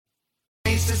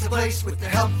is the place with the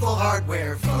helpful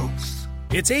hardware, folks.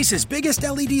 It's Ace's biggest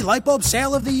LED light bulb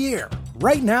sale of the year.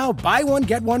 Right now, buy one,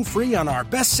 get one free on our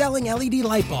best-selling LED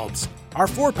light bulbs. Our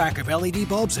 4-pack of LED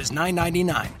bulbs is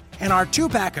 $9.99, and our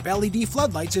 2-pack of LED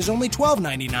floodlights is only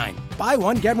 $12.99. Buy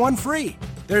one, get one free.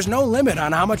 There's no limit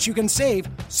on how much you can save,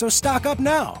 so stock up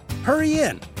now. Hurry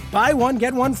in. Buy one,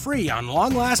 get one free on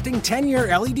long-lasting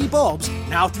 10-year LED bulbs,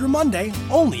 now through Monday,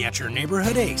 only at your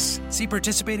neighborhood Ace. See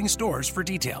participating stores for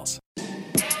details.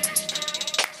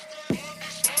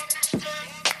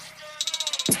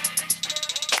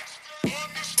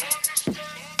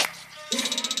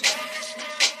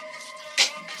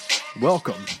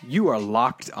 Welcome. You are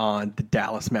locked on the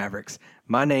Dallas Mavericks.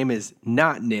 My name is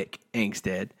not Nick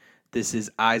Angstead. This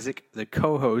is Isaac, the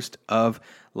co-host of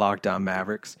Locked On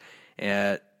Mavericks.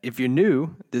 If you're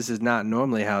new, this is not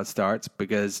normally how it starts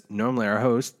because normally our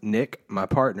host, Nick, my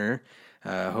partner,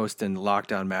 hosting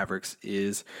Locked On Mavericks,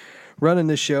 is running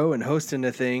the show and hosting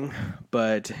the thing.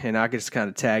 And I could just kind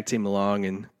of tag team along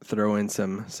and throw in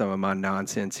some of my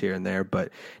nonsense here and there.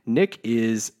 But Nick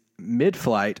is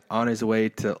mid-flight on his way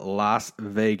to Las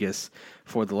Vegas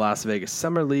for the Las Vegas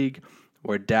Summer League,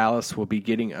 where Dallas will be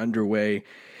getting underway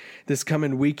this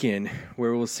coming weekend,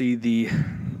 where we'll see the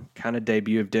kind of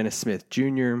debut of Dennis Smith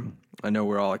Jr. I know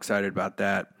we're all excited about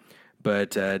that,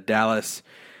 but Dallas,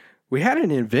 we had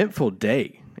an eventful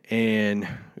day, and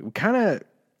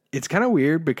it's kind of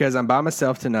weird because I'm by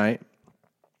myself tonight.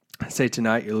 I say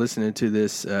tonight, you're listening to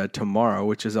this tomorrow,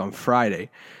 which is on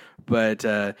Friday. But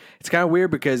it's kind of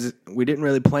weird because we didn't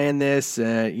really plan this.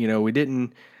 I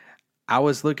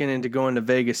was looking into going to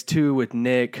Vegas too with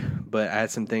Nick, but I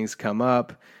had some things come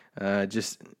up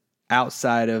just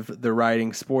outside of the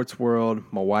writing sports world.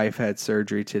 My wife had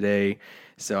surgery today,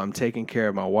 so I'm taking care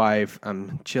of my wife.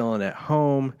 I'm chilling at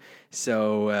home.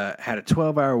 So had a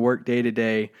 12-hour work day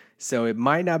today. So it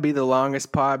might not be the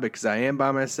longest pod because I am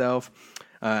by myself.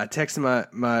 I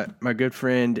texted my good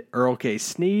friend Earl K.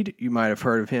 Sneed. You might have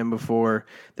heard of him before,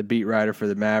 the beat writer for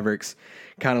the Mavericks,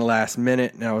 kind of last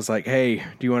minute. And I was like, hey,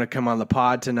 do you want to come on the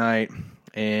pod tonight?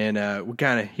 And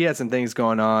he had some things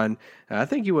going on. I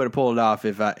think he would have pulled it off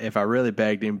if I really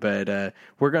begged him. But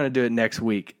we're going to do it next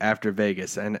week after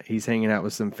Vegas. And he's hanging out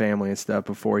with some family and stuff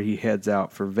before he heads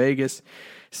out for Vegas.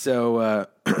 So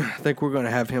I think we're going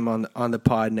to have him on the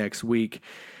pod next week.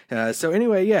 So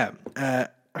anyway, yeah.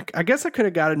 I guess I could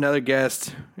have got another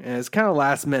guest. It's kind of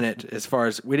last minute as far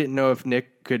as we didn't know if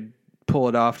Nick could pull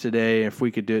it off today, if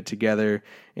we could do it together.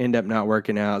 End up not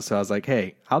working out, so I was like,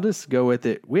 hey, I'll just go with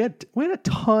it. We had a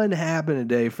ton happen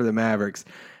today for the Mavericks.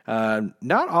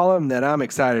 Not all of them that I'm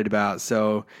excited about,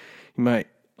 so you might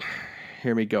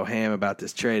hear me go ham about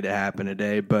this trade that happened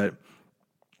today. But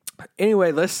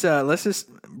anyway, let's just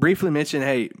briefly mention,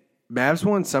 hey, Mavs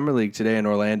won Summer League today in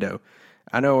Orlando.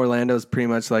 I know Orlando's pretty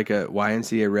much like a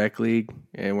YMCA rec league,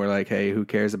 and we're like, hey, who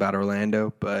cares about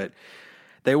Orlando? But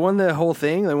they won the whole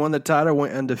thing. They won the title,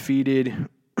 went undefeated.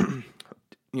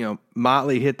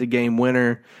 Motley hit the game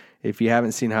winner. If you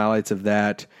haven't seen highlights of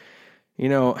that,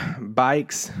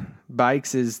 Bikes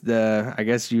is I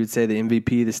guess you would say the MVP,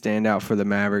 the standout for the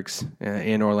Mavericks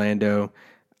in Orlando.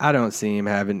 I don't see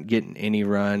him getting any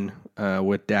run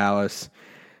with Dallas.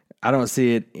 I don't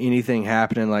see anything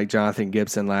happening like Jonathan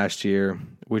Gibson last year.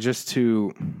 We're just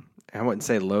too, I wouldn't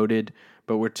say loaded,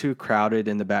 but we're too crowded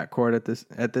in the backcourt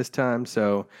at this time.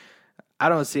 So I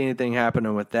don't see anything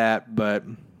happening with that, but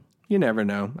you never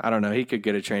know. I don't know. He could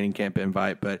get a training camp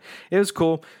invite, but it was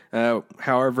cool.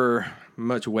 However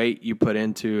much weight you put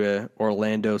into a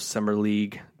Orlando Summer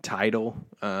League title,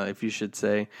 if you should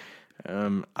say.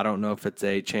 I don't know if it's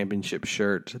a championship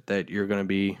shirt that you're going to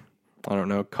be,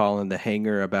 calling the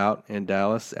hanger about in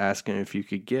Dallas, asking if you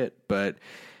could get. But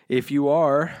if you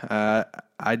are,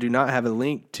 I do not have a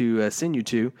link to send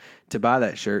you to buy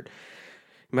that shirt.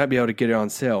 You might be able to get it on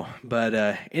sale. But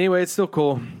anyway, it's still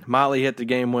cool. Motley hit the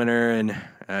game winner, and,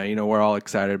 we're all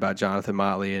excited about Jonathan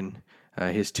Motley and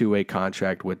his 2-way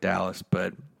contract with Dallas.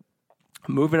 But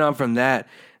moving on from that,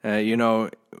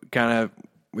 it's kind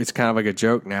of like a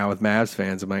joke now with Mavs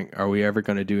fans. I'm like, are we ever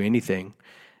going to do anything?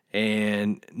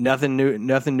 And nothing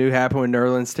new happened with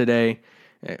Nerlens today.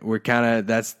 We're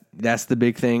that's the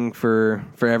big thing for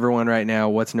everyone right now.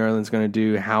 What's Nerlens going to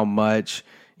do? How much?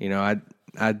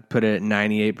 I'd put it at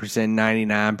 98%,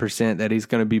 99% that he's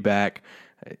going to be back.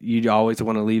 You always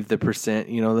want to leave the percent,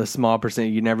 the small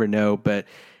percent. You never know, but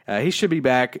he should be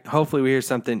back. Hopefully we hear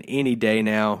something any day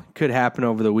now. Could happen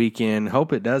over the weekend.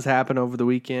 Hope it does happen over the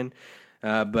weekend.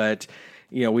 But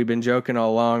we've been joking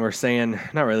all along, or saying,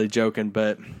 not really joking,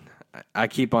 but I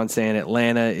keep on saying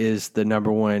Atlanta is the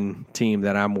number one team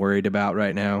that I'm worried about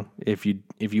right now. If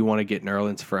you want to get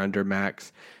Nerlens for under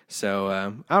max. So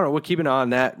I don't know. We'll keep an eye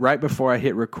on that. Right before I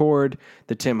hit record,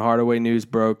 the Tim Hardaway news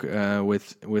broke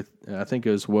with I think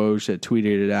it was Woj that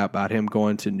tweeted it out about him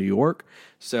going to New York.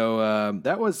 So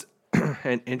that was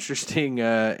an interesting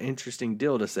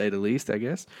deal, to say the least, I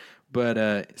guess.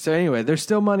 But so anyway, there's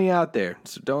still money out there.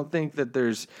 So don't think that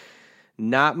there's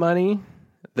not money.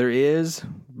 There is,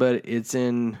 but it's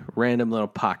in random little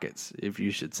pockets, if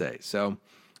you should say. So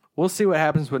we'll see what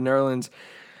happens with Nerlens.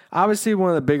 Obviously,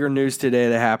 one of the bigger news today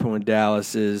that happened with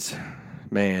Dallas is,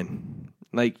 man,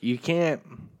 like you can't.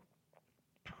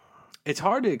 It's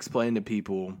hard to explain to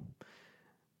people.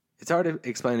 It's hard to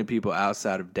explain to people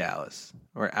outside of Dallas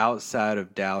or outside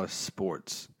of Dallas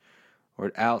sports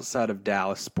or outside of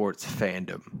Dallas sports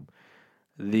fandom.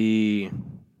 The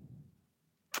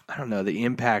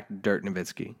impact of Dirk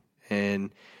Nowitzki.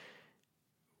 And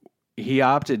he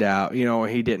opted out,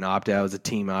 he didn't opt out. It was a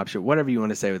team option, whatever you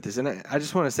want to say with this. And I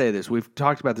just want to say this. We've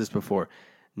talked about this before.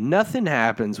 Nothing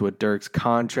happens with Dirk's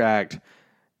contract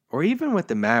or even with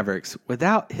the Mavericks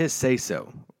without his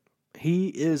say-so. He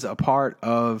is a part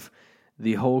of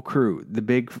the whole crew. The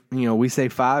big, we say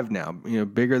five now,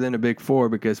 bigger than a big four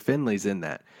because Finley's in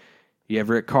that. You have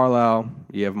Rick Carlisle,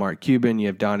 you have Mark Cuban, you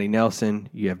have Donnie Nelson,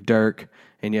 you have Dirk,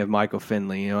 and you have Michael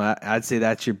Finley. I'd say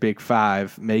that's your big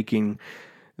five making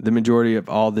the majority of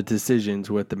all the decisions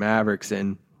with the Mavericks.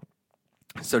 And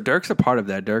so Dirk's a part of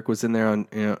that. Dirk was in there on,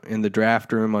 in the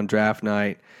draft room on draft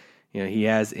night. He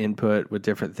has input with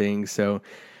different things. So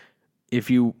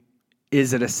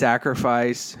is it a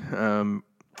sacrifice?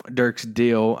 Dirk's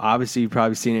deal, obviously you've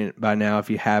probably seen it by now.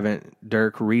 If you haven't,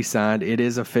 Dirk re-signed. It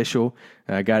is official.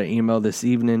 I got an email this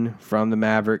evening from the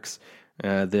Mavericks.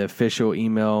 The official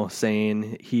email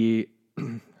saying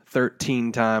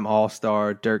 13-time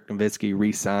All-Star Dirk Nowitzki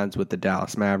re-signs with the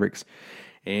Dallas Mavericks.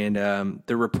 And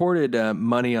the reported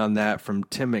money on that from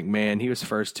Tim McMahon, he was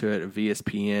first to it at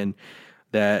VSPN,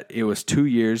 that it was 2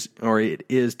 years, or it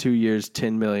is 2 years,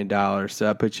 $10 million. So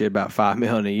that puts you at about $5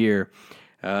 million a year.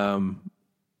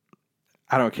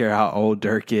 I don't care how old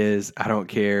Dirk is. I don't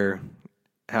care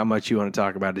how much you want to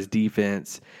talk about his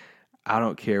defense. I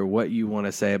don't care what you want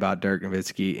to say about Dirk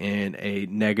Nowitzki in a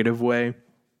negative way.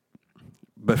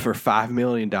 But for $5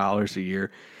 million a year,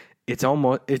 it's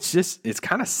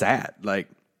kind of sad. Like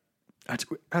I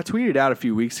tweeted out a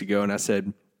few weeks ago and I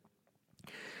said,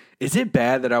 is it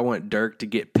bad that I want Dirk to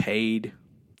get paid,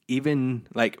 even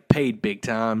like paid big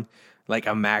time, like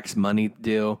a max money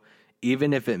deal,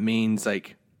 even if it means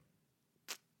like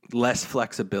less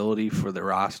flexibility for the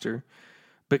roster?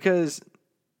 Because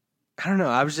I don't know,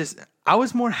 I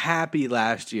was more happy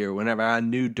last year whenever I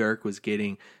knew Dirk was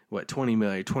getting $20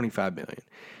 million, $25 million.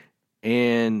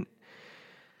 And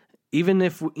even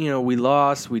if we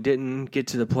lost, we didn't get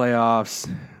to the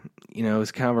playoffs, it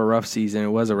was kind of a rough season. It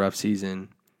was a rough season.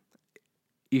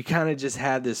 You kind of just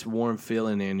had this warm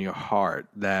feeling in your heart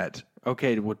that,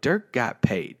 okay, well, Dirk got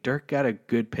paid. Dirk got a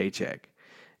good paycheck.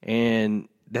 And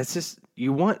that's just,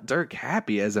 you want Dirk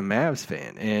happy as a Mavs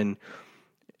fan. And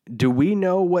do we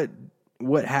know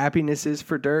what happiness is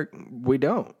for Dirk? We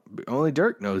don't. Only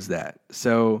Dirk knows that.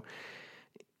 So,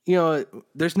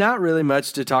 there's not really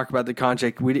much to talk about the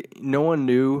contract. No one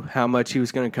knew how much he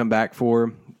was going to come back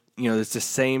for. It's the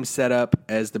same setup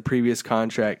as the previous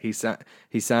contract. He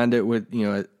signed it with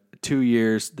 2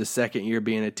 years, the second year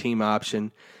being a team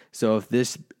option. So if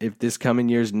this coming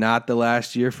year is not the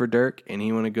last year for Dirk, and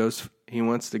he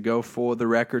wants to go for the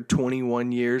record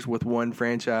 21 years with one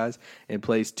franchise and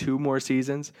plays 2 more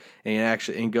seasons,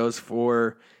 and goes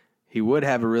for, he would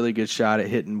have a really good shot at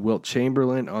hitting Wilt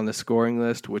Chamberlain on the scoring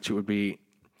list, which would be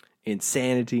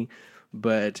insanity.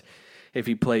 But if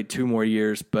he played 2 more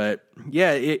years, but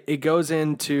yeah, it goes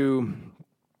into,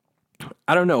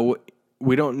 I don't know.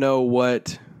 We don't know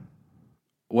what's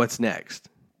next.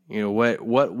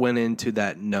 What went into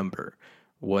that number?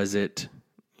 Was it,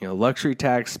 luxury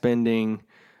tax spending?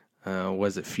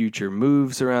 Was it future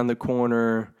moves around the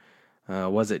corner?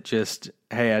 Was it just,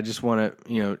 hey, I just want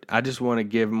to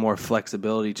give more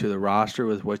flexibility to the roster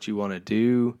with what you want to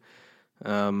do?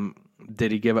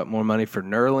 Did he give up more money for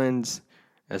Nerlens?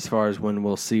 As far as when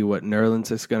we'll see what Nerlens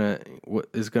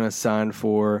is gonna sign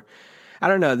for, I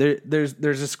don't know. There's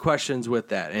just questions with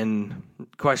that, and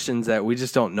questions that we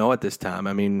just don't know at this time.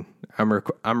 I mean,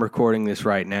 I'm recording this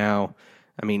right now.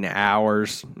 I mean,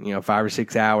 hours, 5 or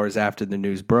 6 hours after the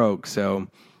news broke. So,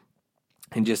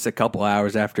 and just a couple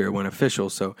hours after it went official.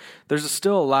 So there's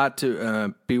still a lot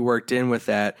to be worked in with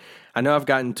that. I know I've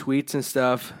gotten tweets and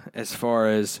stuff as far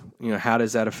as, how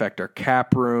does that affect our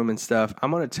cap room and stuff.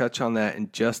 I'm going to touch on that in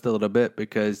just a little bit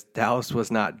because Dallas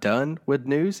was not done with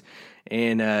news,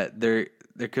 and there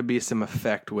could be some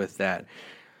effect with that.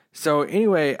 So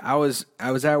anyway, I was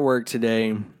at work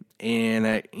today, and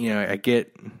I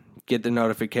get the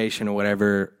notification or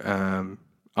whatever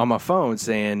on my phone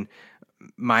saying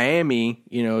Miami,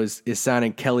 is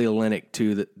signing Kelly Olynyk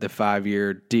to the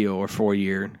 5-year deal or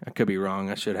 4-year. I could be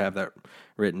wrong. I should have that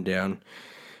written down.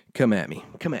 Come at me,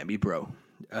 bro.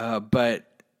 But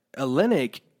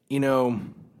Olynyk,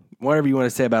 whatever you want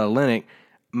to say about Olynyk,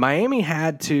 Miami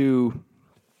had to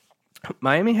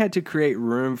create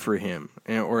room for him,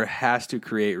 or has to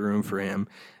create room for him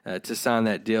to sign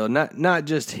that deal. Not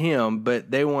just him, but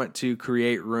they want to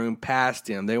create room past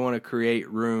him. They want to create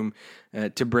room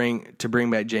to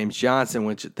bring back James Johnson,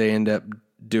 which they end up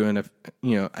doing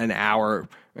an hour,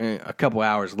 a couple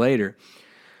hours later.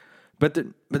 But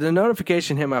the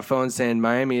notification hit my phone saying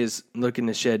Miami is looking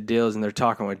to shed deals, and they're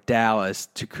talking with Dallas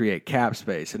to create cap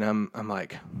space. And I'm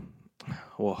like,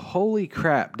 well, holy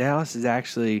crap! Dallas is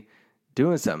actually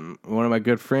doing something. One of my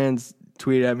good friends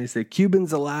tweeted at me and said,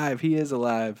 Cuban's alive. He is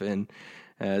alive. And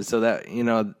so that,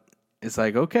 it's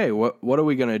like, okay, what are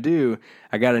we going to do?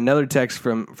 I got another text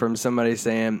from somebody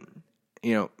saying,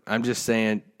 I'm just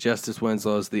saying Justice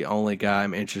Winslow is the only guy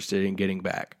I'm interested in getting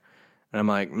back. And I'm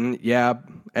like, yeah.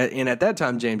 And at that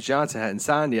time, James Johnson hadn't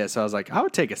signed yet. So I was like, I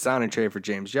would take a sign and trade for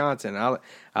James Johnson.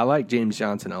 I like James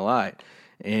Johnson a lot.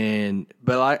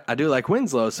 But I do like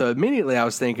Winslow. So immediately I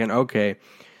was thinking, okay,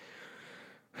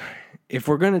 if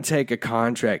we're going to take a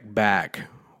contract back,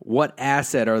 what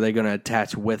asset are they going to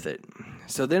attach with it?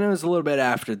 So then it was a little bit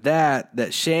after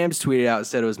that Shams tweeted out and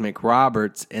said it was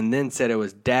McRoberts, and then said it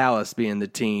was Dallas being the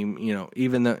team,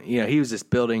 even though, he was just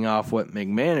building off what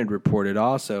McMahon had reported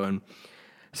also. And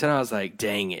so I was like,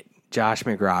 dang it, Josh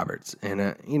McRoberts.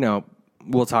 And,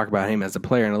 we'll talk about him as a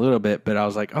player in a little bit, but I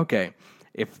was like, okay,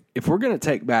 if we're going to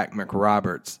take back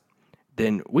McRoberts,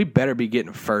 then we better be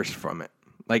getting first from it.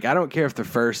 Like, I don't care if the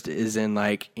first is in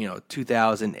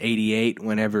 2088,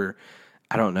 whenever,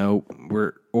 I don't know,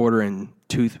 we're ordering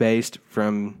toothpaste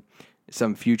from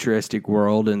some futuristic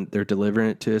world and they're delivering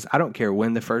it to us. I don't care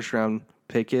when the first round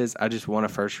pick is. I just want a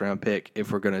first round pick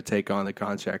if we're going to take on the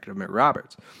contract of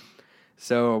McRoberts.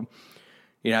 So,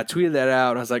 I tweeted that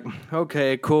out and I was like,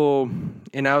 okay, cool.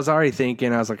 And I was already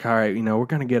thinking, I was like, all right, we're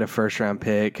going to get a first round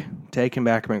pick, taking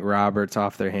back McRoberts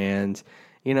off their hands.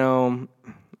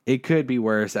 It could be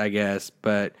worse, I guess,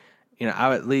 but,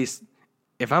 I at least,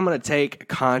 if I'm going to take a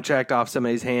contract off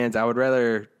somebody's hands, I would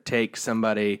rather take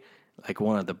somebody like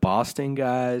one of the Boston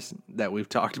guys that we've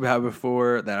talked about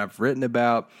before, that I've written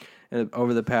about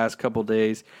over the past couple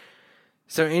days.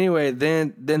 So anyway,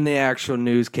 then the actual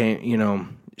news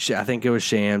came, I think it was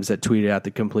Shams that tweeted out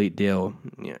the complete deal.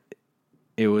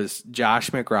 It was Josh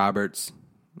McRoberts,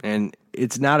 and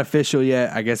it's not official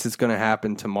yet. I guess it's going to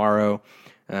happen tomorrow.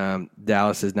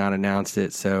 Dallas has not announced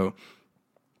it, so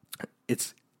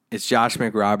it's Josh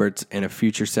McRoberts and a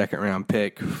future second-round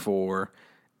pick for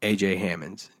A.J.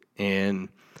 Hammonds. And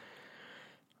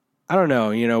I don't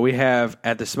know, we have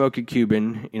at the Smoky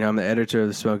Cuban, I'm the editor of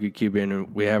the Smoky Cuban,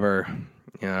 and we have our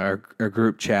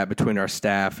group chat between our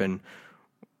staff, and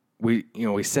we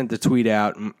sent the tweet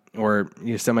out, or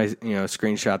somebody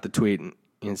screenshot the tweet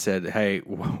and said, hey,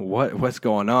 what's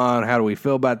going on? How do we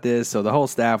feel about this? So the whole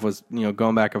staff was,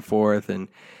 going back and forth. And,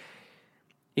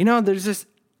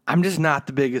 I'm just not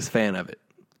the biggest fan of it.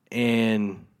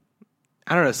 And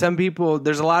I don't know, some people,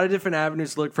 there's a lot of different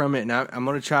avenues to look from it. And I'm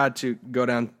going to try to go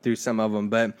down through some of them.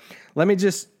 But let me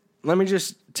just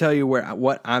tell you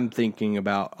what I'm thinking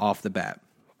about off the bat.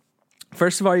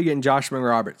 First of all, you're getting Josh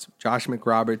McRoberts. Josh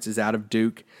McRoberts is out of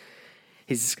Duke.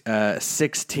 He's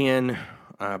 6'10",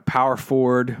 power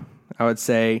forward, I would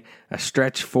say, a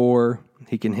stretch 4.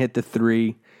 He can hit the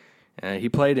 3. He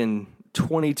played in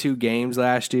 22 games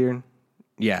last year.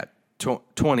 Yeah,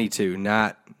 22,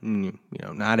 not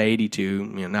 82,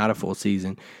 not a full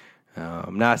season,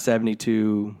 not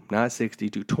 72, not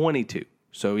 62, 22.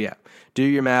 So yeah, do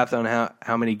your math on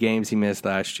how many games he missed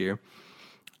last year.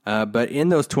 But in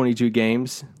those 22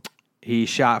 games, he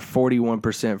shot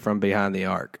 41% from behind the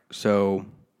arc. So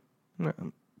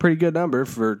pretty good number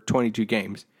for 22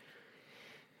 games.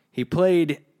 He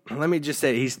played, let me just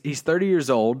say, he's 30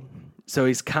 years old, so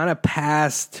he's kind of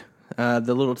past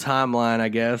the little timeline, I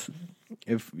guess,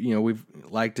 if we've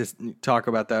liked to talk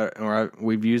about that, or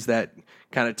we've used that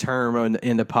kind of term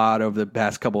in the pod over the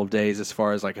past couple of days, as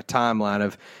far as like a timeline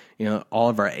of all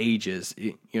of our ages.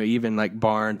 Even like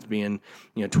Barnes being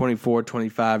 24,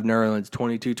 25, Nerlens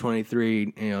 22, 23,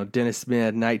 Dennis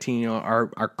Smith 19.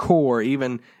 Our core,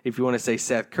 even if you want to say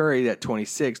Seth Curry, that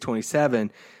 26,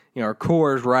 27. Our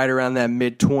core is right around that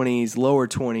mid 20s, lower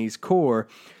 20s core.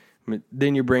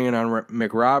 Then you're bringing on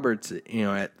McRoberts,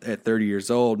 at 30 years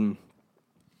old, and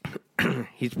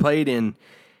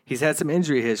he's had some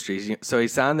injury histories. So he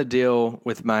signed the deal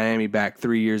with Miami back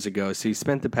 3 years ago. So he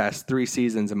spent the past 3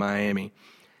 seasons in Miami.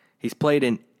 He's played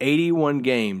in 81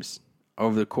 games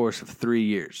over the course of 3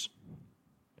 years.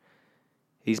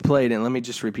 He's played in, let me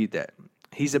just repeat that.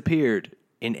 He's appeared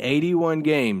in 81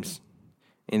 games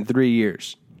in 3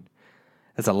 years.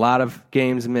 That's a lot of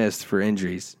games missed for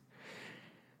injuries.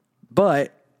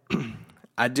 But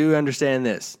I do understand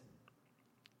this.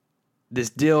 This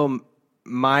deal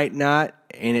might not,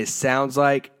 and it sounds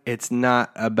like it's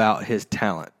not about his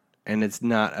talent, and it's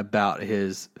not about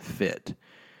his fit.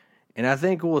 And I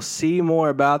think we'll see more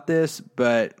about this,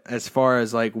 but as far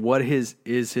as like what is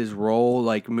his role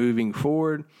like moving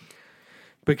forward,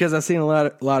 because I've seen a lot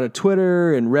of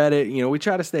Twitter and Reddit. We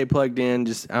try to stay plugged in.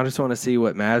 I just want to see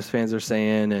what Mavs fans are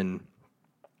saying, and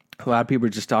a lot of people are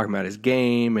just talking about his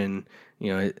game and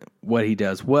what he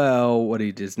does well, what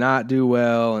he does not do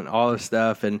well, and all this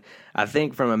stuff. And I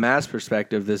think from a Mavs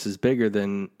perspective, this is bigger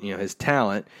than his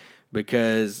talent,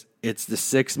 because it's the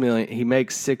 $6 million. He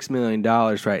makes $6 million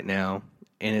right now,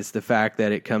 and it's the fact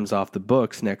that it comes off the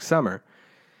books next summer.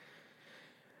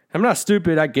 I'm not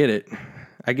stupid. I get it.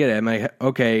 I'm like,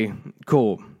 okay,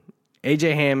 cool.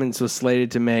 AJ Hammons was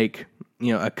slated to make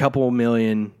a couple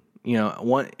million.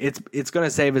 It's going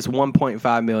to save us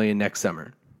 $1.5 million next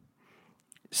summer.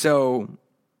 So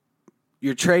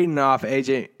you're trading off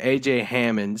AJ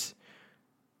Hammons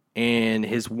and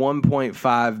his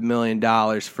 $1.5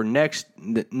 million for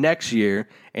next year,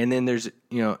 and then there's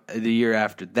the year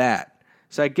after that.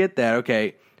 So I get that.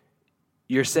 Okay,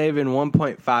 you're saving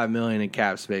 $1.5 million in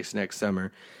cap space next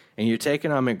summer, and you're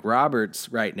taking on McRoberts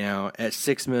right now at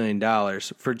 $6 million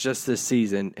for just this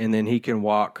season, and then he can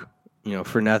walk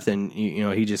for nothing.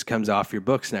 He just comes off your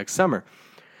books next summer.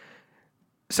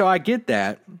 So I get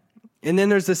that. And then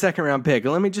there's the second round pick.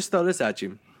 And let me just throw this at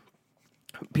you.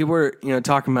 People were,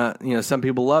 talking about, some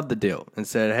people loved the deal and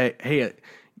said, hey,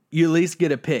 you at least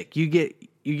get a pick. You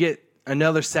get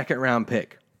another second round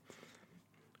pick.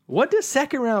 What does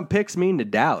second round picks mean to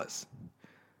Dallas?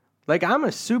 Like, I'm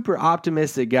a super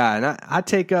optimistic guy, and I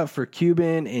take up for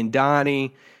Cuban and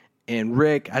Donnie and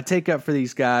Rick. I take up for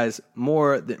these guys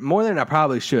more than I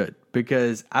probably should,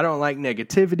 because I don't like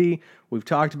negativity. We've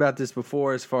talked about this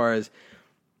before, as far as,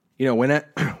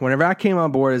 whenever I came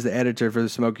on board as the editor for the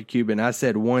Smokey Cuban, I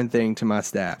said one thing to my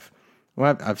staff.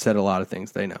 Well, I've said a lot of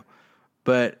things, they know.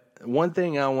 But one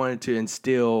thing I wanted to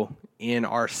instill in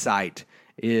our site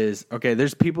is, okay,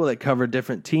 there's people that cover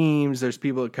different teams. There's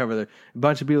people that cover a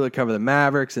bunch of people that cover the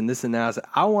Mavericks and this and that. So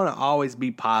I want to always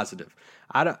be positive.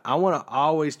 I want to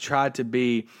always try to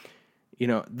be,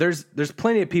 there's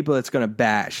plenty of people that's going to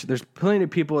bash. There's plenty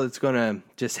of people that's going to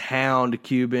just hound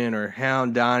Cuban or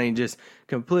hound Donnie, just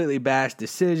completely bash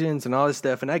decisions and all this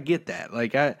stuff. And I get that.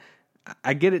 Like,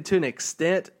 I get it to an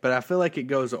extent, but I feel like it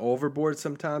goes overboard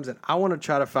sometimes. And I want to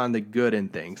try to find the good in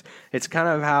things. It's kind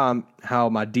of how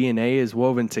my DNA is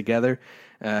woven together,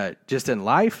 just in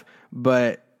life.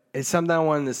 But it's something I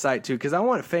want in the site too, because I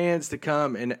want fans to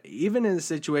come, and even in the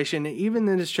situation, even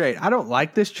in this trade, I don't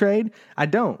like this trade. I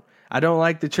don't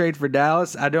like the trade for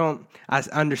Dallas. I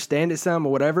understand it some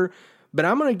or whatever, but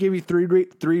I'm going to give you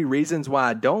three reasons why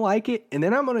I don't like it, and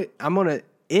then I'm going to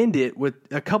end it with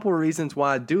a couple of reasons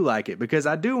why I do like it, because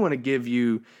I do want to give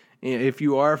you, if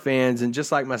you are fans, and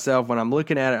just like myself, when I'm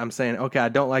looking at it, I'm saying, okay, I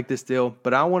don't like this deal,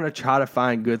 but I want to try to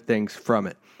find good things from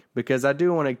it, because I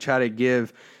do want to try to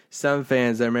give some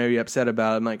fans that are maybe upset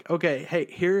about it, I'm like, okay, hey,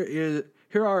 here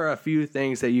are a few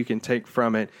things that you can take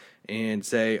from it and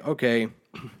say, okay,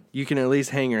 you can at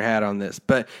least hang your hat on this.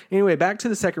 But anyway, back to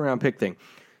the second round pick thing.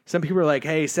 Some people are like,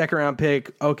 hey, second round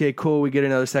pick, okay, cool, we get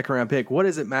another second round pick. What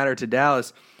does it matter to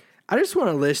Dallas? I just want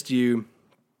to list you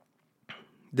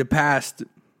the past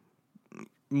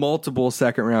multiple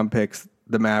second round picks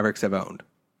the Mavericks have owned.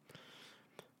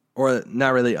 Or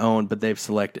not really owned, but they've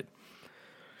selected.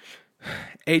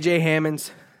 AJ Hammons,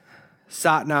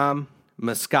 Satnam,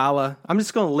 Muscala. I'm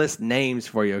just going to list names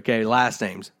for you, okay? Last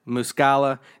names.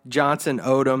 Muscala, Johnson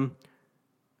Odom.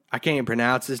 I can't even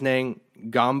pronounce his name.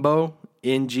 Ngombo,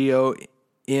 Ngombo.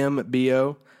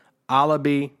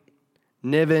 Alabi,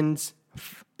 Nivens,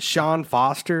 Sean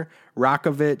Foster,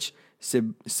 Rakovic,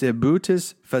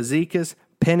 Cibutas, Fazekas,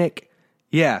 Pinnock.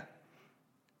 Yeah.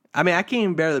 I mean, I can't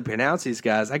even barely pronounce these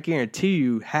guys. I guarantee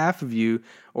you half of you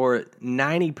or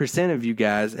 90% of you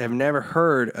guys have never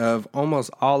heard of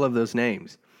almost all of those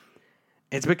names.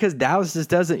 It's because Dallas just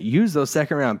doesn't use those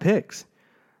second-round picks.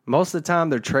 Most of the time,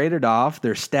 they're traded off,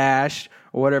 they're stashed,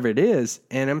 or whatever it is.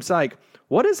 And I'm just like,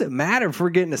 what does it matter if we're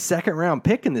getting a second-round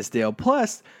pick in this deal?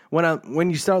 Plus, when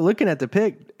you start looking at the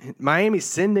pick, Miami's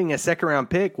sending a second-round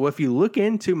pick. Well, if you look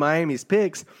into Miami's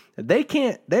picks, they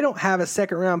don't have a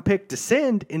second-round pick to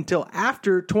send until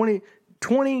after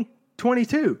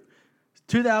 2022.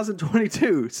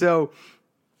 So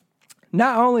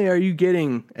not only are you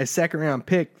getting a second-round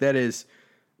pick that is,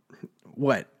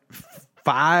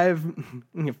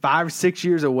 5-6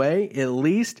 years away at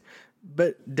least,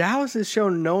 but Dallas has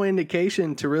shown no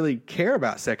indication to really care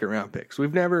about second-round picks.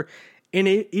 We've never,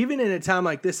 even in a time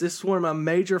like this is one of my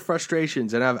major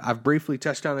frustrations, and I've briefly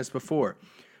touched on this before.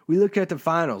 We look at the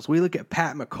finals. We look at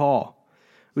Pat McCall.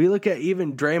 We look at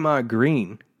even Draymond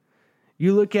Green.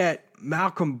 You look at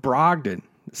Malcolm Brogdon,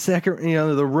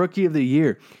 the rookie of the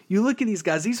year. You look at these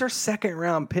guys. These are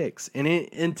second-round picks. And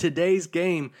in today's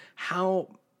game, how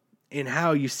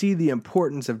you see the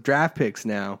importance of draft picks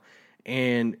now,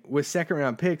 and with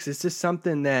second-round picks, it's just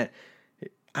something that,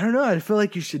 I don't know, I feel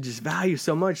like you should just value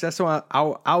so much. That's why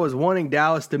I was wanting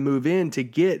Dallas to move in to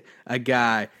get a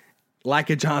guy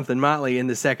like a Jonathan Motley in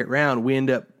the second round. We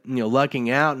end up, lucking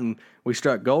out, and we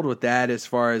struck gold with that as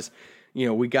far as,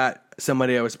 we got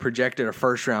somebody that was projected a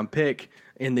first-round pick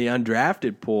in the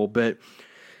undrafted pool. But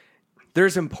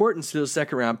there's importance to those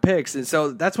second-round picks. And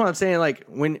so that's why I'm saying, like,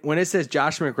 when it says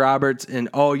Josh McRoberts and,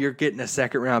 you're getting a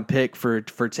second-round pick for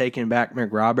taking back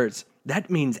McRoberts, that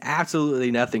means absolutely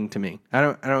nothing to me. I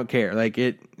don't care. Like,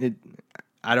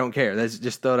 I don't care. Let's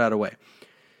just throw that away.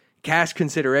 Cash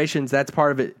considerations, that's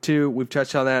part of it too. We've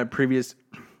touched on that in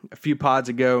a few pods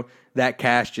ago. That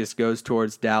cash just goes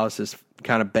towards Dallas's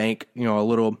kind of bank, a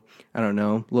little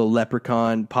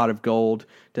leprechaun pot of gold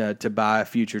to buy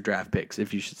future draft picks,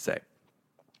 if you should say.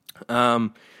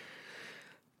 Then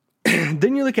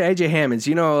you look at AJ Hammonds,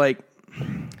 I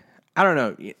don't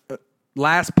know.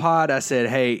 Last pod I said,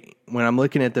 hey, when I'm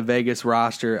looking at the Vegas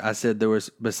roster, I said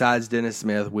besides Dennis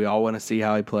Smith, we all want to see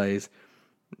how he plays.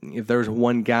 If there's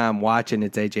one guy I'm watching,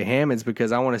 it's AJ Hammonds,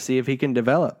 because I want to see if he can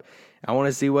develop. I want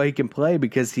to see what he can play,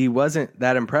 because he wasn't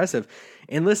that impressive.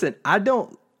 And listen, I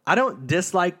don't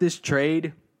dislike this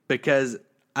trade because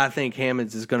I think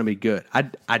Hammonds is going to be good.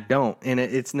 I don't. And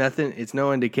it's nothing. It's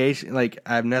no indication. Like,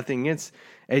 I have nothing against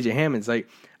AJ Hammonds. Like,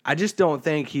 I just don't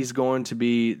think he's going to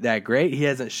be that great. He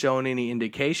hasn't shown any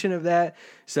indication of that.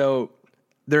 So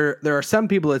there are some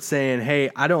people that's saying, hey,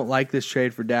 I don't like this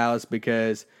trade for Dallas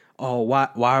because, why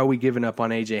are we giving up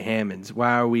on AJ Hammonds?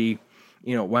 Why are we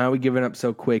giving up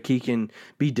so quick? He can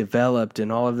be developed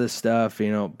and all of this stuff,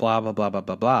 blah, blah, blah, blah,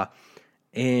 blah, blah.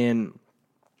 And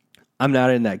I'm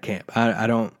not in that camp. I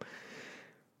don't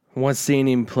want seeing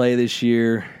him play this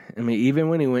year. I mean, even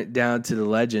when he went down to the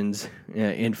Legends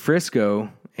in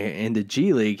Frisco in the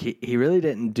G League, he really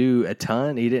didn't do a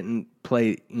ton. He didn't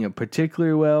play,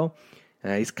 particularly well.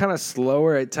 He's kind of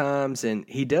slower at times, and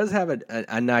he does have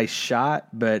a nice shot,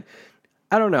 but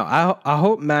I don't know. I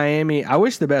hope Miami, I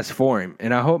wish the best for him,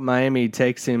 and I hope Miami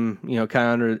takes him,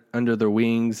 kind of under their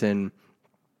wings and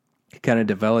kind of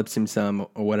develops him some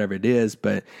or whatever it is.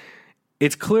 But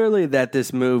it's clearly that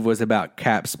this move was about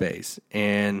cap space,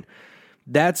 and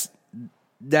that's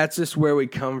just where we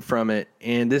come from it.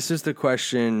 And this is the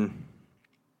question.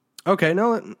 Okay,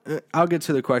 no, I'll get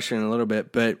to the question in a little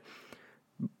bit, but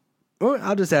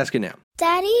I'll just ask it now.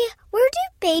 Daddy, where do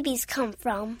babies come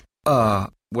from?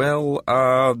 Honey?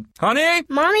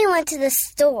 Mommy went to the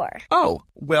store. Oh,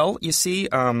 well, you see,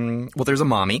 there's a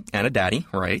mommy and a daddy,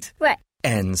 right? Right.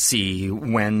 And see,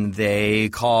 when they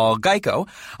call Geico,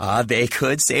 they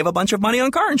could save a bunch of money on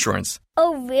car insurance.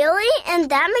 Oh, really? And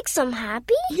that makes them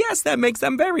happy? Yes, that makes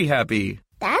them very happy.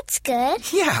 That's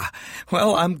good. Yeah.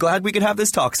 Well, I'm glad we could have this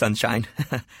talk, Sunshine.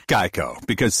 Geico,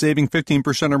 because saving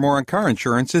 15% or more on car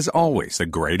insurance is always a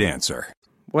great answer.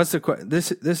 What's the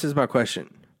this is my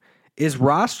question. Is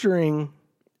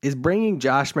bringing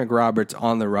Josh McRoberts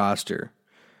on the roster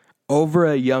over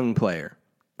a young player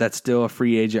that's still a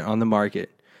free agent on the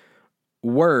market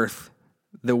worth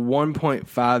the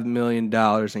 $1.5 million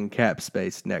in cap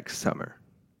space next summer?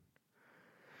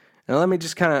 Now, let me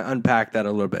just kind of unpack that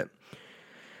a little bit.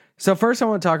 So first, I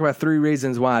want to talk about 3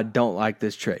 reasons why I don't like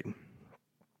this trade.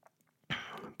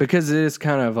 Because it is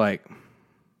kind of like,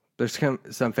 there's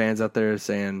some fans out there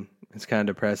saying it's kind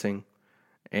of depressing.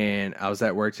 And I was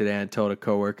at work today and I told a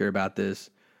coworker about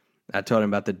this. I told him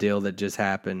about the deal that just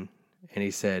happened. and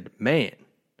he said, man,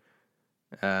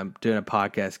 doing a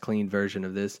podcast clean version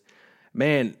of this,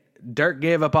 man, Dirk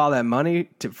gave up all that money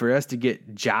for us to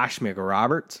get Josh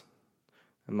McRoberts.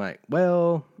 I'm like,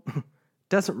 well,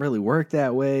 doesn't really work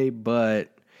that way, but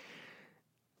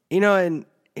and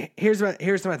here's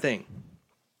my thing.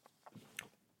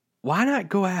 Why not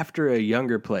go after a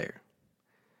younger player?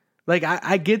 Like,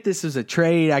 I get this was a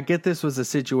trade. I get this was a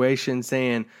situation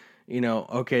saying,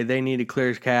 okay, they need to clear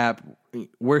his cap.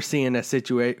 We're seeing a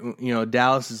situation,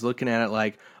 Dallas is looking at it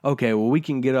like, okay, well, we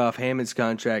can get off Hammond's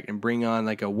contract and bring on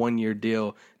like a 1-year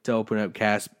deal to open up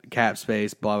cap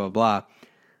space, blah, blah, blah.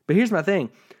 But here's my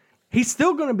thing. He's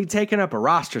still going to be taking up a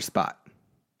roster spot.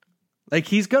 Like,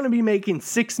 he's going to be making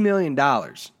 $6 million.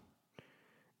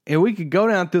 And we could go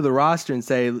down through the roster and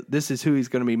say, this is who he's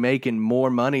going to be making more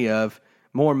money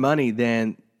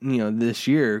than, this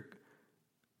year,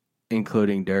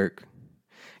 including Dirk.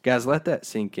 Guys, let that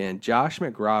sink in. Josh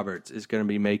McRoberts is going to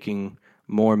be making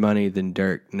more money than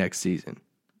Dirk next season.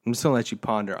 I'm just going to let you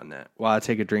ponder on that while I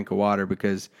take a drink of water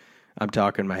because I'm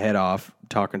talking my head off,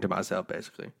 talking to myself,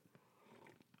 basically.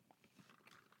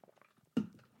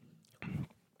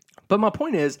 But my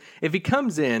point is, if he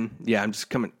comes in, I'm just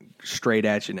coming straight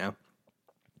at you now.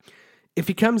 If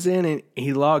he comes in and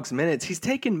he logs minutes, he's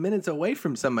taking minutes away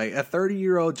from somebody. A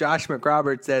 30-year-old Josh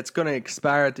McRoberts that's going to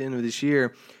expire at the end of this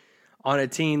year on a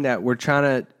team that we're trying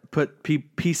to put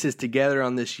pieces together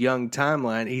on this young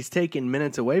timeline. He's taking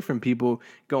minutes away from people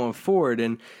going forward.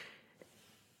 And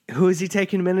who is he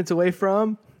taking minutes away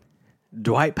from?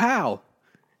 Dwight Powell.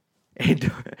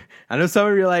 And I know some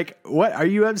of you are like, what? Are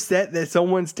you upset that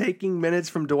someone's taking minutes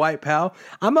from Dwight Powell?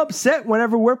 I'm upset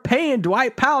whenever we're paying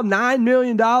Dwight Powell $9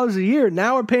 million a year.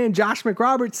 Now we're paying Josh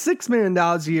McRoberts $6 million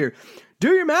a year. Do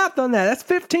your math on that. That's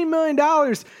 $15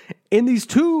 million in these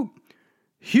two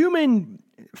human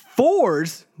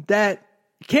fours that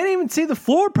can't even see the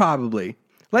floor probably.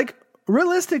 Like,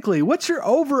 realistically, what's your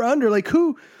over-under? Like,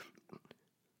 who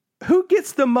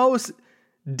gets the most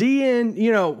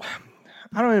DN,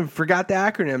 I don't even forgot the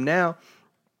acronym now.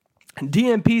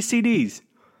 DNP CDs.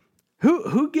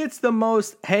 Who gets the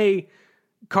most, hey,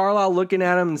 Carlisle looking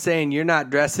at him and saying, you're not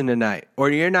dressing tonight, or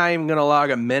you're not even going to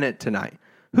log a minute tonight?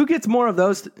 Who gets more of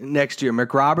those next year,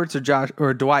 McRoberts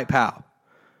or Dwight Powell?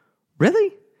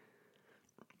 Really?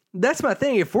 That's my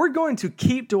thing. If we're going to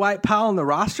keep Dwight Powell on the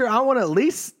roster, I want to at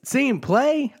least see him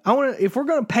play. If we're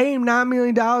going to pay him $9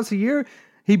 million a year,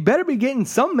 he better be getting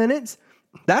some minutes.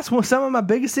 That's some of my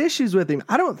biggest issues with him.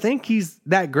 I don't think he's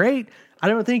that great. I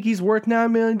don't think he's worth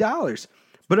 $9 million.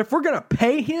 But if we're going to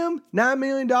pay him $9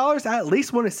 million, I at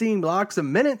least want to see him log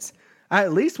some minutes. I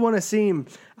at least want to see him,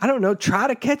 try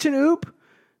to catch an oop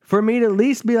for me to at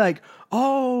least be like,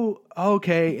 oh,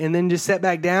 okay, and then just set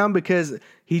back down because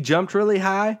he jumped really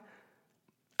high.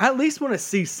 I at least want to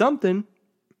see something.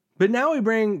 But now we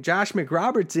bring Josh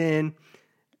McRoberts in,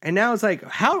 and now it's like,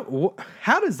 how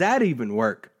does that even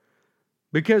work?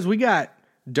 Because we got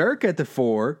Dirk at the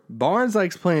 4. Barnes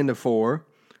likes playing the 4.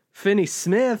 Finney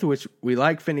Smith, which we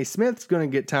like Finney Smith's going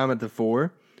to get time at the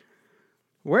 4.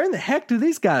 Where in the heck do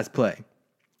these guys play?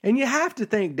 And you have to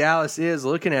think Dallas is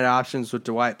looking at options with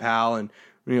Dwight Powell and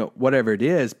whatever it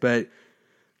is. But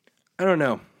I don't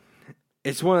know.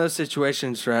 It's one of those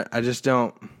situations where I just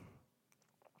don't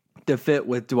fit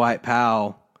with Dwight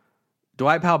Powell.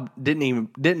 Dwight Powell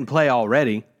didn't play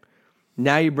already.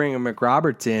 Now you bring a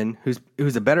McRoberts in,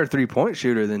 who's a better 3-point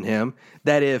shooter than him.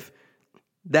 That if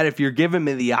you're giving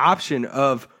me the option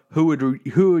of who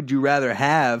would you rather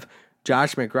have,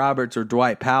 Josh McRoberts or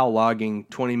Dwight Powell logging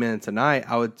 20 minutes a night,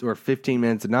 or 15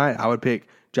 minutes a night, I would pick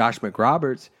Josh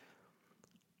McRoberts.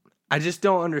 I just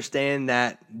don't understand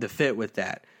the fit with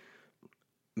that.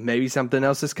 Maybe something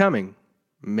else is coming.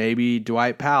 Maybe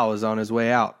Dwight Powell is on his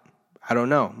way out. I don't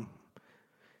know.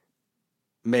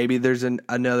 Maybe there's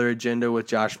another agenda with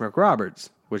Josh McRoberts,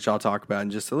 which I'll talk about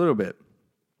in just a little bit.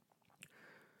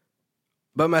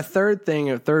 But my third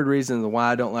reason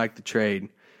why I don't like the trade,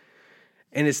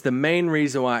 and it's the main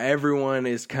reason why everyone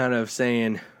is kind of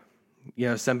saying,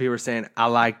 some people are saying, I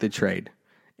like the trade.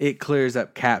 It clears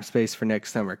up cap space for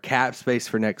next summer, cap space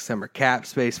for next summer, cap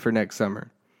space for next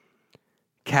summer,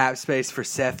 cap space for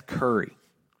Seth Curry.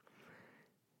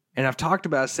 And I've talked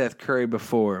about Seth Curry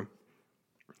before.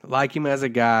 Like him as a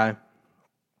guy.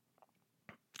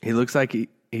 He looks like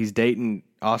he's dating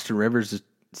Austin Rivers'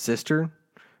 sister.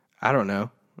 I don't know.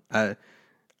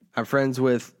 I'm friends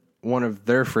with one of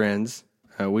their friends.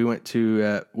 We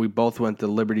both went to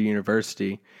Liberty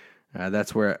University.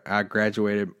 That's where I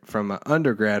graduated from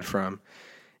undergrad from.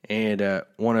 And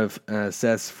one of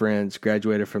Seth's friends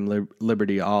graduated from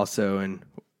Liberty also. And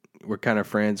we're kind of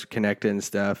friends, connected and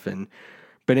stuff. And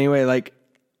But anyway, like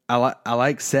I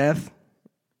like Seth.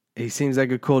 He seems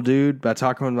like a cool dude. By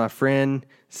talking with my friend,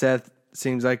 Seth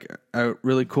seems like a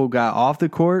really cool guy off the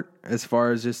court as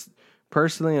far as just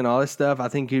personally and all this stuff. I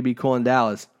think he'd be cool in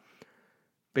Dallas.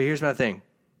 But here's my thing.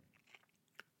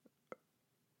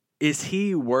 Is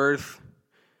he worth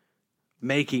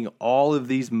making all of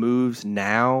these moves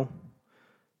now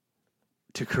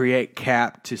to create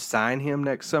cap to sign him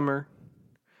next summer?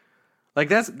 Like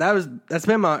that's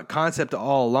been my concept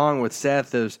all along with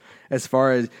Seth, as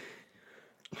far as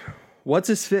what's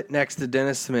his fit next to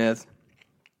Dennis Smith.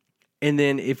 And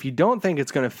then if you don't think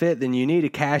it's going to fit, then you need to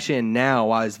cash in now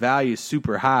while his value is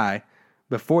super high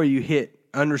before you hit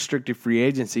unrestricted free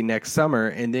agency next summer,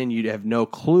 and then you'd have no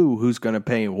clue who's going to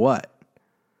pay what.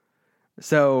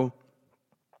 So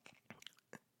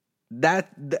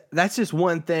that's just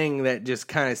one thing that just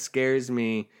kind of scares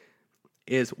me.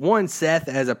 Is one, Seth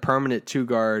as a permanent two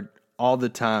guard all the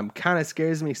time kind of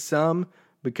scares me some,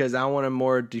 because I want a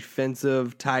more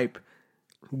defensive type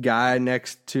guy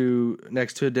next to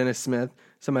a Dennis Smith,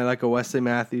 somebody like a Wesley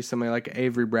Matthews, somebody like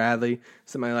Avery Bradley,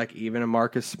 somebody like even a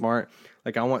Marcus Smart.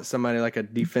 Like I want somebody like a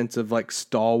defensive like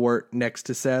stalwart next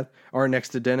to Seth or next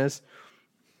to Dennis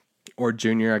or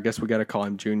Junior. I guess we got to call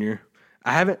him Junior.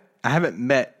 I haven't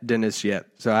met Dennis yet,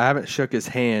 so I haven't shook his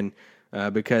hand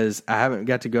because I haven't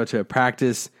got to go to a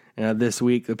practice this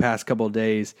week, the past couple of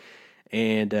days.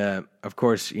 And, of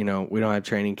course, we don't have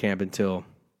training camp until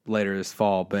later this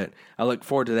fall, but I look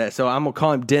forward to that. So I'm going to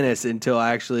call him Dennis until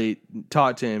I actually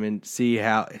talk to him and see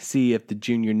if the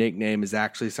Junior nickname is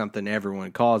actually something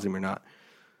everyone calls him or not.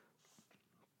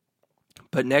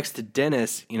 But next to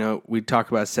Dennis, we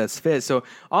talk about Seth's fit. So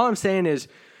all I'm saying is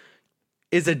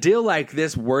a deal like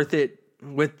this worth it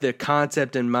with the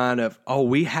concept in mind of,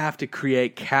 we have to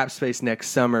create cap space next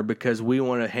summer because we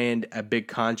want to hand a big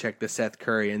contract to Seth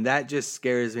Curry. And that just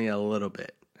scares me a little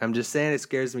bit. I'm just saying it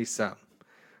scares me some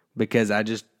because I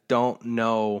just don't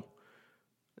know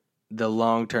the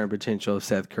long-term potential of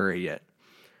Seth Curry yet.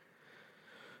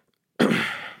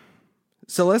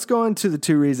 So let's go into the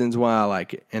two reasons why I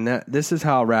like it. And this is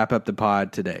how I'll wrap up the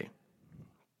pod today.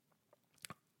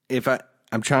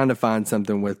 I'm trying to find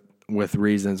something with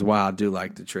reasons why I do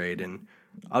like the trade. And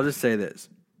I'll just say this.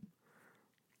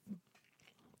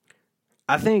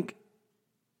 I think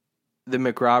the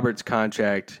McRoberts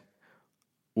contract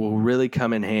will really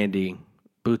come in handy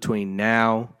between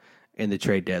now and the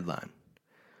trade deadline.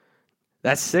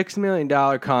 That's $6 million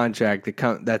contract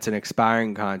that's an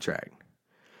expiring contract.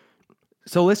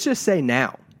 So let's just say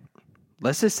now.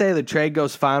 Let's just say the trade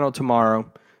goes final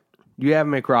tomorrow. You have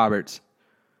McRoberts.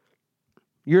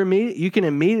 You can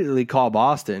immediately call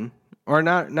Boston, or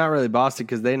not really Boston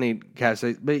because they need cap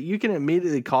space, but you can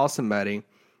immediately call somebody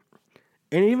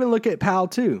and even look at Powell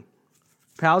too.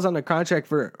 Powell's on the contract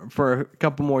for a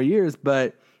couple more years,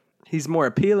 but he's more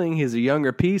appealing. He's a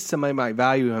younger piece. Somebody might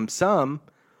value him some.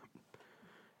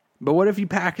 But what if you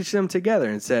package them together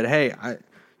and said, hey,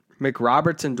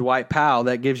 McRoberts and Dwight Powell,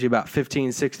 that gives you about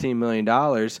 $15-16 million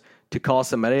to call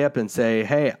somebody up and say,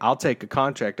 hey, I'll take a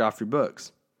contract off your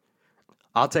books.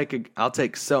 I'll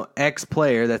take some X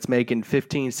player that's making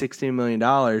 $15-16 million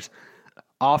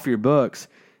off your books,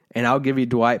 and I'll give you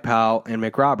Dwight Powell and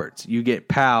McRoberts. You get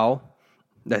Powell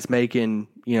that's making,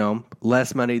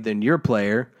 less money than your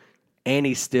player, and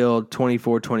he's still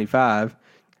 24, 25,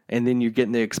 and then you're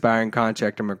getting the expiring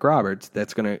contract of McRoberts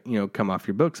that's going to, come off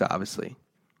your books, obviously.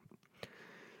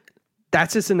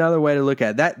 That's just another way to look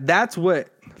at it. That's what,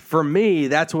 for me,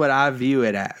 that's what I view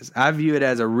it as. I view it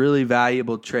as a really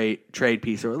valuable trade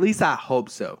piece, or at least I hope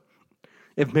so.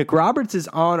 If McRoberts is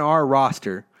on our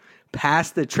roster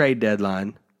past the trade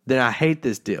deadline, then I hate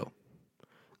this deal.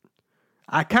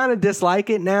 I kind of dislike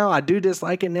it now. I do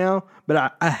dislike it now,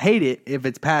 but I hate it if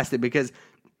it's past it because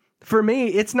for me,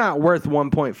 it's not worth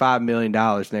 $1.5 million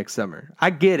next summer. I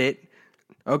get it.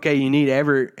 Okay, you need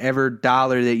every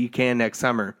dollar that you can next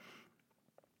summer.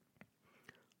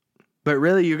 But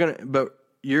really, you're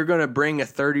gonna bring a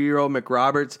 30-year-old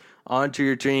McRoberts onto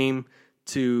your team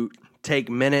to take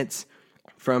minutes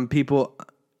from people,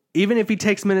 even if he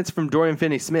takes minutes from Dorian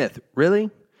Finney-Smith. Really,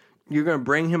 you're gonna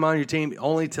bring him on your team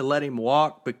only to let him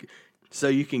walk, so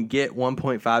you can get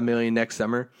 $1.5 million next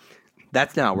summer?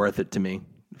 That's not worth it to me.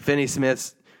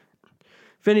 Finney-Smith's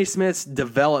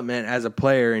development as a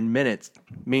player in minutes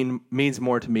means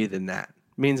more to me than that.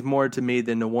 Means more to me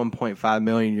than the $1.5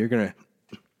 million you're gonna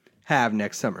have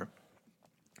next summer.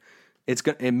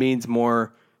 It means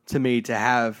more to me to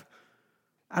have,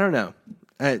 I don't know.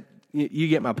 You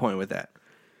get my point with that.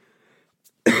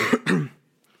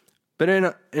 But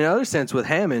in another sense with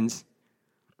Hammonds,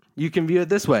 you can view it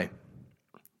this way.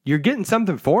 You're getting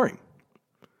something for him.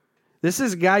 This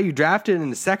is a guy you drafted in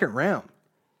the second round.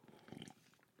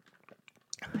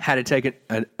 Had to take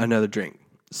another drink.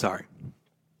 Sorry.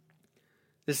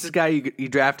 This is a guy you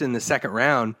drafted in the second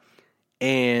round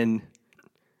and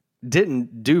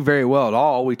didn't do very well at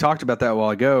all. We talked about that a while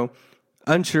ago.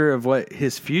 Unsure of what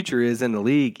his future is in the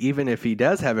league, even if he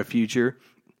does have a future.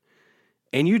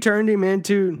 And you turned him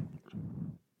into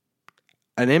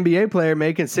an NBA player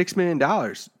making $6 million.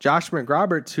 Josh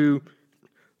McRoberts, who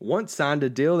once signed a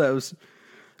deal that was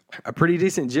a pretty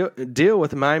decent deal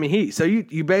with the Miami Heat. So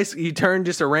you basically turned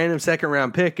just a random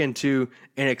second-round pick into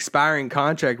an expiring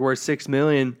contract worth $6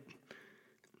 million.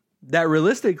 That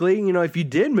realistically, if you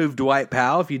did move Dwight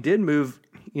Powell, if you did move,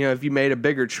 if you made a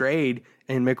bigger trade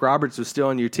and McRoberts was still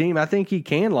on your team, I think he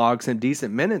can log some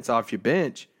decent minutes off your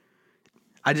bench.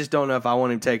 I just don't know if I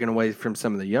want him taken away from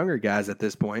some of the younger guys at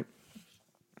this point.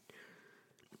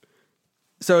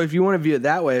 So if you want to view it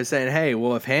that way, of saying, hey,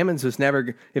 well, if he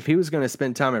was going to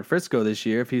spend time at Frisco this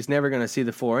year, if he's never going to see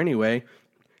the floor anyway,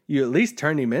 you at least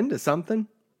turned him into something.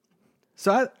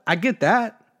 So I get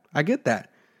that. I get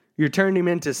that. You turned him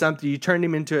into something. You turned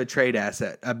him into a trade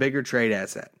asset, a bigger trade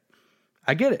asset.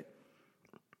 I get it.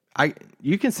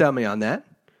 You can sell me on that.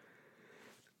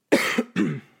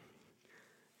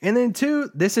 And then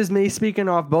two, this is me speaking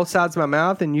off both sides of my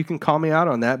mouth, and you can call me out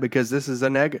on that because this is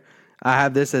I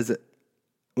have this as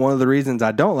one of the reasons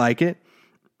I don't like it,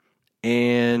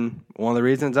 and one of the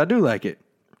reasons I do like it.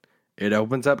 It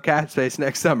opens up cap space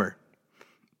next summer.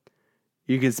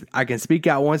 I can speak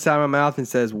out one side of my mouth and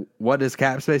says, what does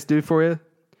cap space do for you?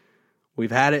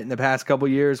 We've had it in the past couple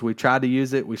years. We've tried to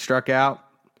use it. We struck out.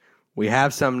 We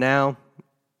have some now.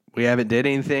 We haven't did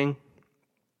anything.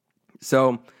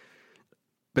 So,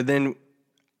 but then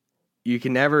you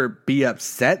can never be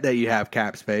upset that you have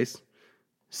cap space.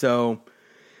 So,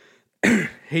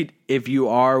 if you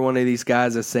are one of these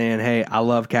guys that's saying, hey, I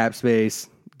love cap space,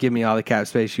 give me all the cap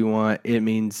space you want, it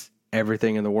means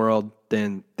everything in the world,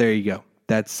 then there you go.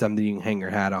 That's something you can hang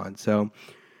your hat on. So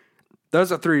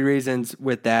those are three reasons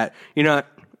with that.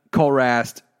 Cole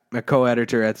Rast, my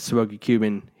co-editor at the Smoky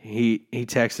Cuban, he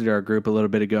texted our group a little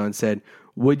bit ago and said,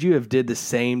 would you have did the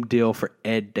same deal for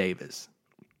Ed Davis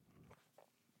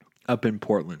up in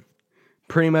Portland?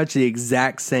 Pretty much the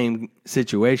exact same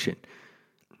situation.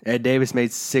 Ed Davis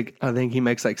made I think he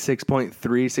makes like 6.3,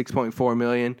 6.4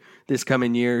 million this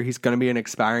coming year. He's going to be an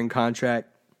expiring contract.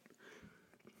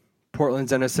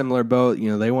 Portland's in a similar boat.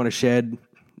 They want to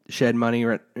shed money,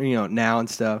 now and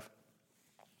stuff.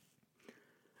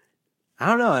 I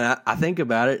don't know. And I think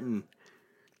about it. And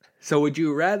so would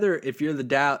you rather, if you're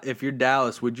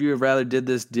Dallas, would you have rather did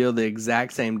this deal, the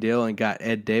exact same deal, and got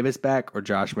Ed Davis back or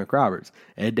Josh McRoberts?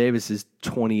 Ed Davis is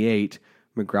 28.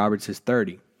 McRoberts is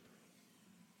 30.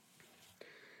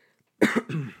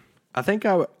 I think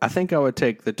I would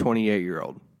take the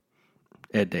 28-year-old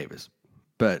Ed Davis.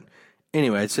 But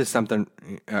anyway, it's just something,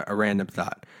 a random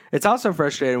thought. It's also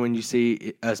frustrating when you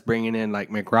see us bringing in like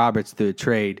McRoberts through a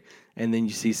trade, and then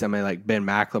you see somebody like Ben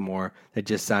McLemore that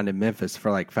just signed in Memphis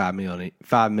for like $5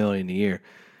 million a year,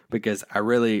 because I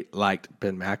really liked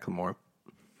Ben McLemore.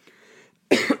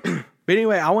 But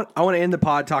anyway, I want to end the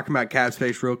pod talking about cap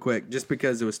space real quick, just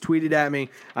because it was tweeted at me.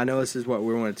 I know this is what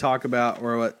we want to talk about,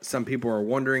 or what some people are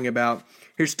wondering about.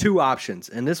 Here's two options,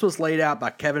 and this was laid out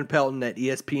by Kevin Pelton at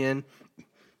ESPN.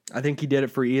 I think he did it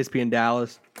for ESPN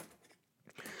Dallas.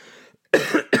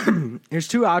 Here's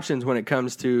two options when it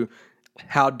comes to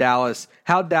how Dallas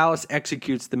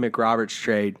executes the McRoberts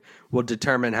trade will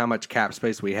determine how much cap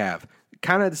space we have.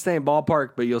 Kind of the same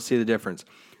ballpark, but you'll see the difference.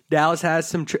 Dallas has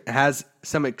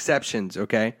some exceptions,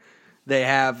 okay? They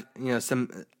have,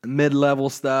 some mid-level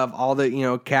stuff, all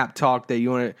the, cap talk that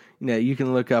you want to, you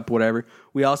can look up, whatever.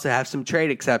 We also have some trade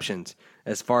exceptions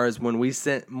as far as when we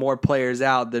sent more players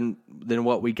out than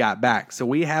what we got back. So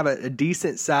we have a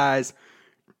decent size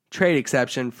trade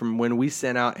exception from when we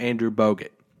sent out Andrew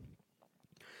Bogut.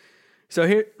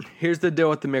 So here's the deal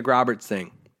with the McRoberts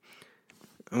thing.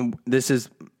 This is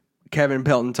Kevin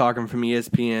Pelton talking from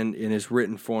ESPN in his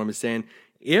written form, is saying,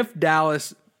 if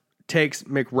Dallas takes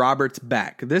McRoberts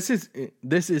back, this is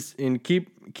and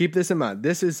keep this in mind.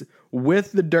 This is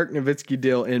with the Dirk Nowitzki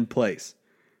deal in place,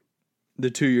 the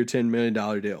 2-year, $10 million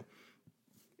deal.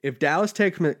 If Dallas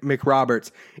takes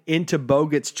McRoberts into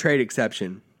Bogut's trade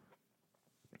exception,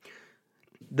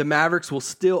 the Mavericks will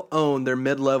still own their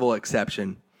mid-level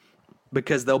exception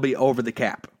because they'll be over the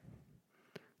cap.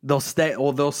 They'll stay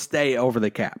over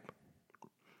the cap.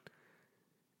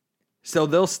 So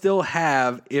they'll still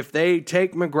have, if they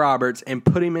take McRoberts and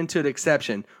put him into an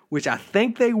exception, which I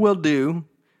think they will do.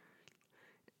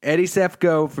 Eddie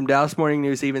Sefko from Dallas Morning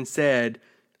News even said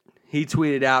he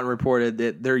tweeted out and reported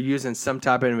that they're using some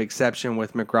type of exception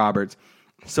with McRoberts.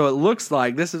 So it looks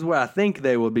like this is what I think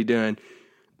they will be doing.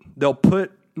 They'll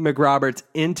put McRoberts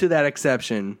into that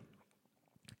exception,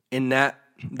 in that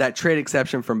trade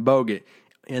exception from Bogut,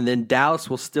 and then Dallas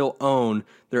will still own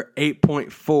their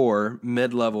 8.4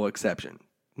 mid-level exception,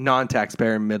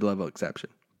 non-taxpayer mid-level exception.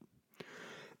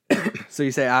 So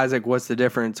you say, Isaac, what's the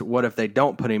difference? What if they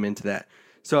don't put him into that?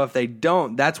 So if they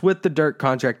don't, that's with the Dirk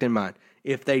contract in mind.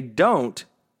 If they don't,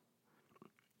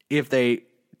 if they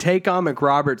take on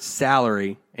McRoberts'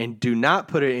 salary and do not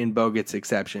put it in Bogut's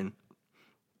exception,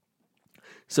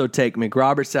 so take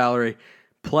McRoberts' salary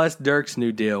plus Dirk's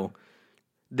new deal,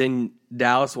 then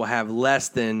Dallas will have less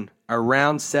than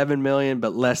around $7 million,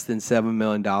 but less than $7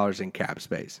 million in cap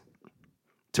space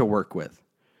to work with.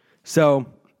 So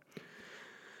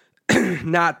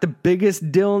not the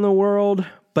biggest deal in the world,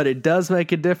 but it does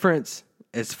make a difference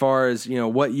as far as,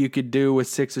 what you could do with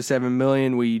 $6 or $7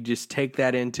 million, where you just take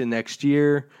that into next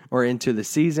year or into the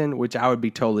season, which I would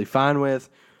be totally fine with.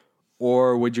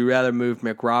 Or would you rather move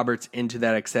McRoberts into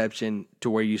that exception to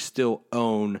where you still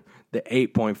own the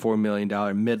 $8.4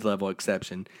 million mid-level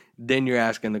exception? Then you're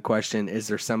asking the question, is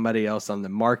there somebody else on the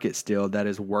market still that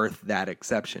is worth that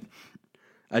exception?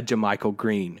 A JaMychal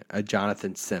Green, a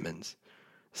Jonathan Simmons,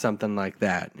 something like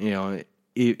that.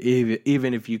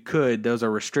 Even if you could, those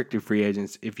are restricted free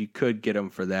agents. If you could get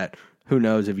them for that, who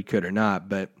knows if you could or not.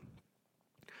 But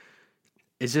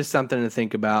it's just something to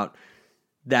think about.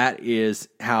 That is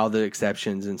how the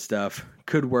exceptions and stuff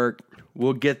could work.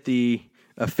 We'll get the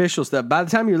official stuff. By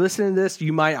the time you're listening to this,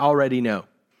 you might already know,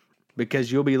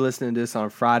 because you'll be listening to this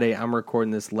on Friday. I'm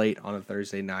recording this late on a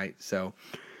Thursday night. So,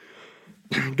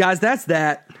 guys, that's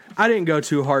that. I didn't go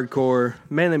too hardcore,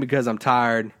 mainly because I'm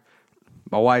tired.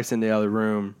 My wife's in the other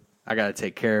room. I got to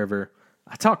take care of her.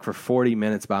 I talked for 40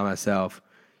 minutes by myself.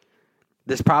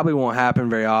 This probably won't happen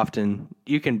very often.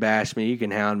 You can bash me. You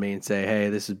can hound me and say, hey,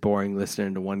 this is boring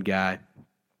listening to one guy.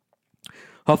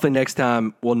 Hopefully next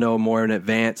time we'll know more in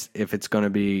advance if it's going to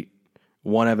be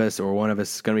one of us or one of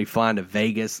us is going to be flying to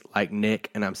Vegas like Nick,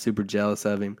 and I'm super jealous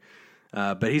of him.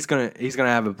 But he's gonna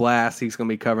have a blast. He's going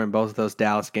to be covering both of those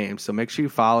Dallas games. So make sure you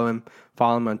follow him.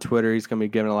 Follow him on Twitter. He's going to be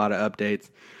giving a lot of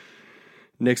updates.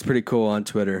 Nick's pretty cool on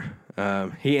Twitter.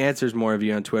 He answers more of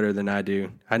you on Twitter than I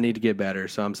do. I need to get better,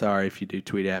 so I'm sorry if you do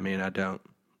tweet at me and I don't.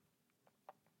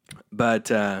 But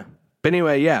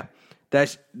anyway, yeah,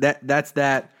 that's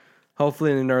that.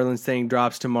 Hopefully the Nerlens thing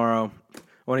drops tomorrow. I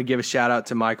want to give a shout out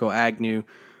to Michael Agnew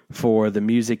for the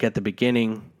music at the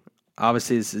beginning.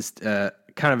 Obviously, this is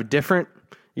kind of different.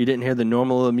 You didn't hear the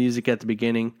normal music at the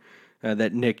beginning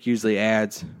that Nick usually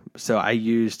adds. So I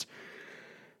used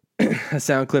a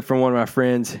sound clip from one of my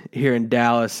friends here in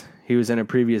Dallas. He was in a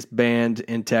previous band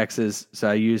in Texas, so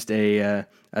I used a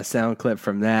sound clip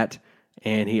from that.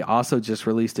 And he also just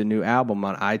released a new album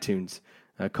on iTunes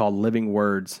called Living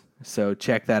Words. So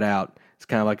check that out. It's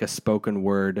kind of like a spoken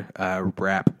word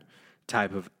rap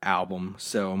type of album.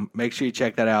 So make sure you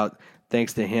check that out.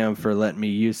 Thanks to him for letting me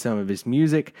use some of his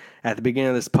music at the beginning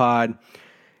of this pod.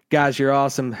 Guys, you're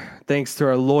awesome. Thanks to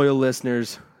our loyal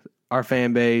listeners, our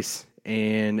fan base,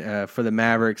 and for the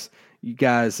Mavericks. You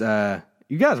guys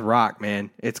rock, man.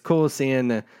 It's cool seeing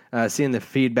the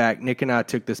feedback. Nick and I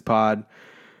took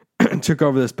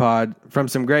over this pod from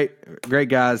some great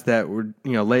guys that were,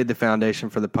 laid the foundation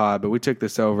for the pod, but we took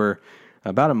this over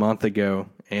about a month ago,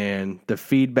 and the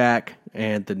feedback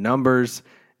and the numbers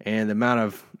and the amount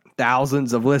of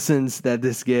thousands of listens that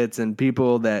this gets and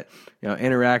people that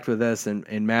interact with us and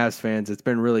Mavs fans, it's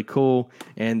been really cool.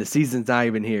 And the season's not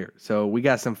even here, so we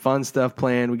got some fun stuff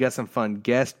planned. We got some fun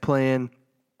guests planned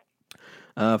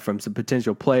from some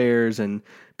potential players and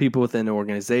people within the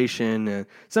organization.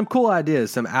 Some cool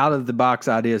ideas, some out of the box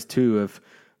ideas too, of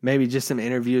maybe just some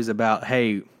interviews about,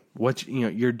 hey, what's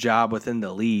your job within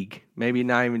the league? Maybe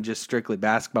not even just strictly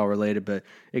basketball related, but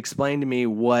explain to me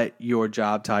what your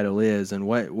job title is and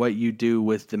what you do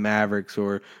with the Mavericks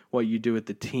or what you do with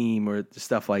the team or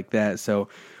stuff like that. So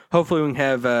hopefully we can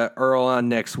have Earl on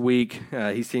next week.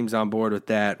 He seems on board with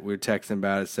that. We were texting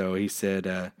about it, so he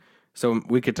said so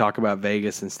we could talk about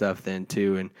Vegas and stuff then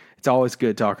too. And it's always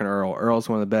good talking to Earl. Earl's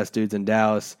one of the best dudes in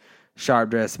Dallas. Sharp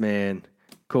dressed man,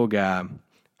 cool guy.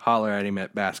 Holler at him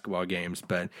at basketball games.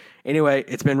 But anyway,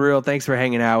 it's been real. Thanks for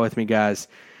hanging out with me, guys.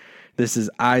 This is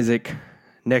Isaac.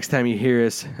 Next time you hear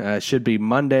us, should be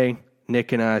Monday.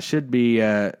 Nick and I should be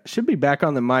back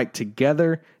on the mic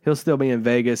together. He'll still be in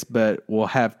Vegas, but we'll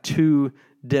have 2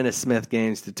 Dennis Smith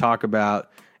games to talk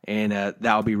about, and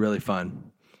that'll be really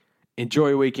fun. Enjoy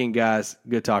your weekend, guys.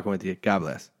 Good talking with you. God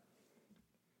bless.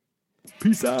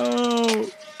 Peace out.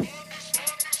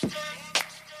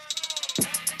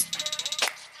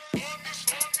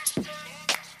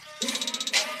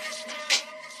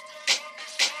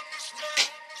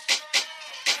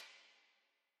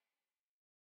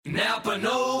 Napa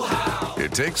know-how.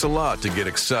 It takes a lot to get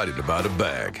excited about a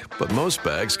bag, but most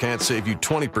bags can't save you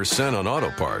 20% on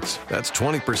auto parts. That's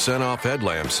 20% off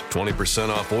headlamps, 20%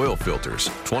 off oil filters,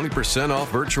 20% off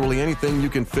virtually anything you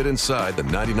can fit inside the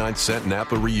 99-cent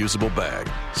Napa reusable bag.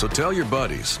 So tell your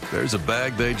buddies, there's a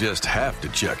bag they just have to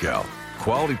check out.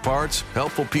 Quality parts,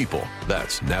 helpful people.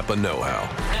 That's Napa know-how.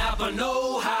 Napa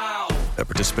know-how. At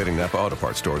participating Napa Auto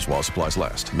Parts stores while supplies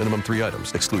last. Minimum 3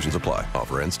 items. Exclusions apply.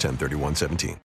 Offer ends 10/31/17.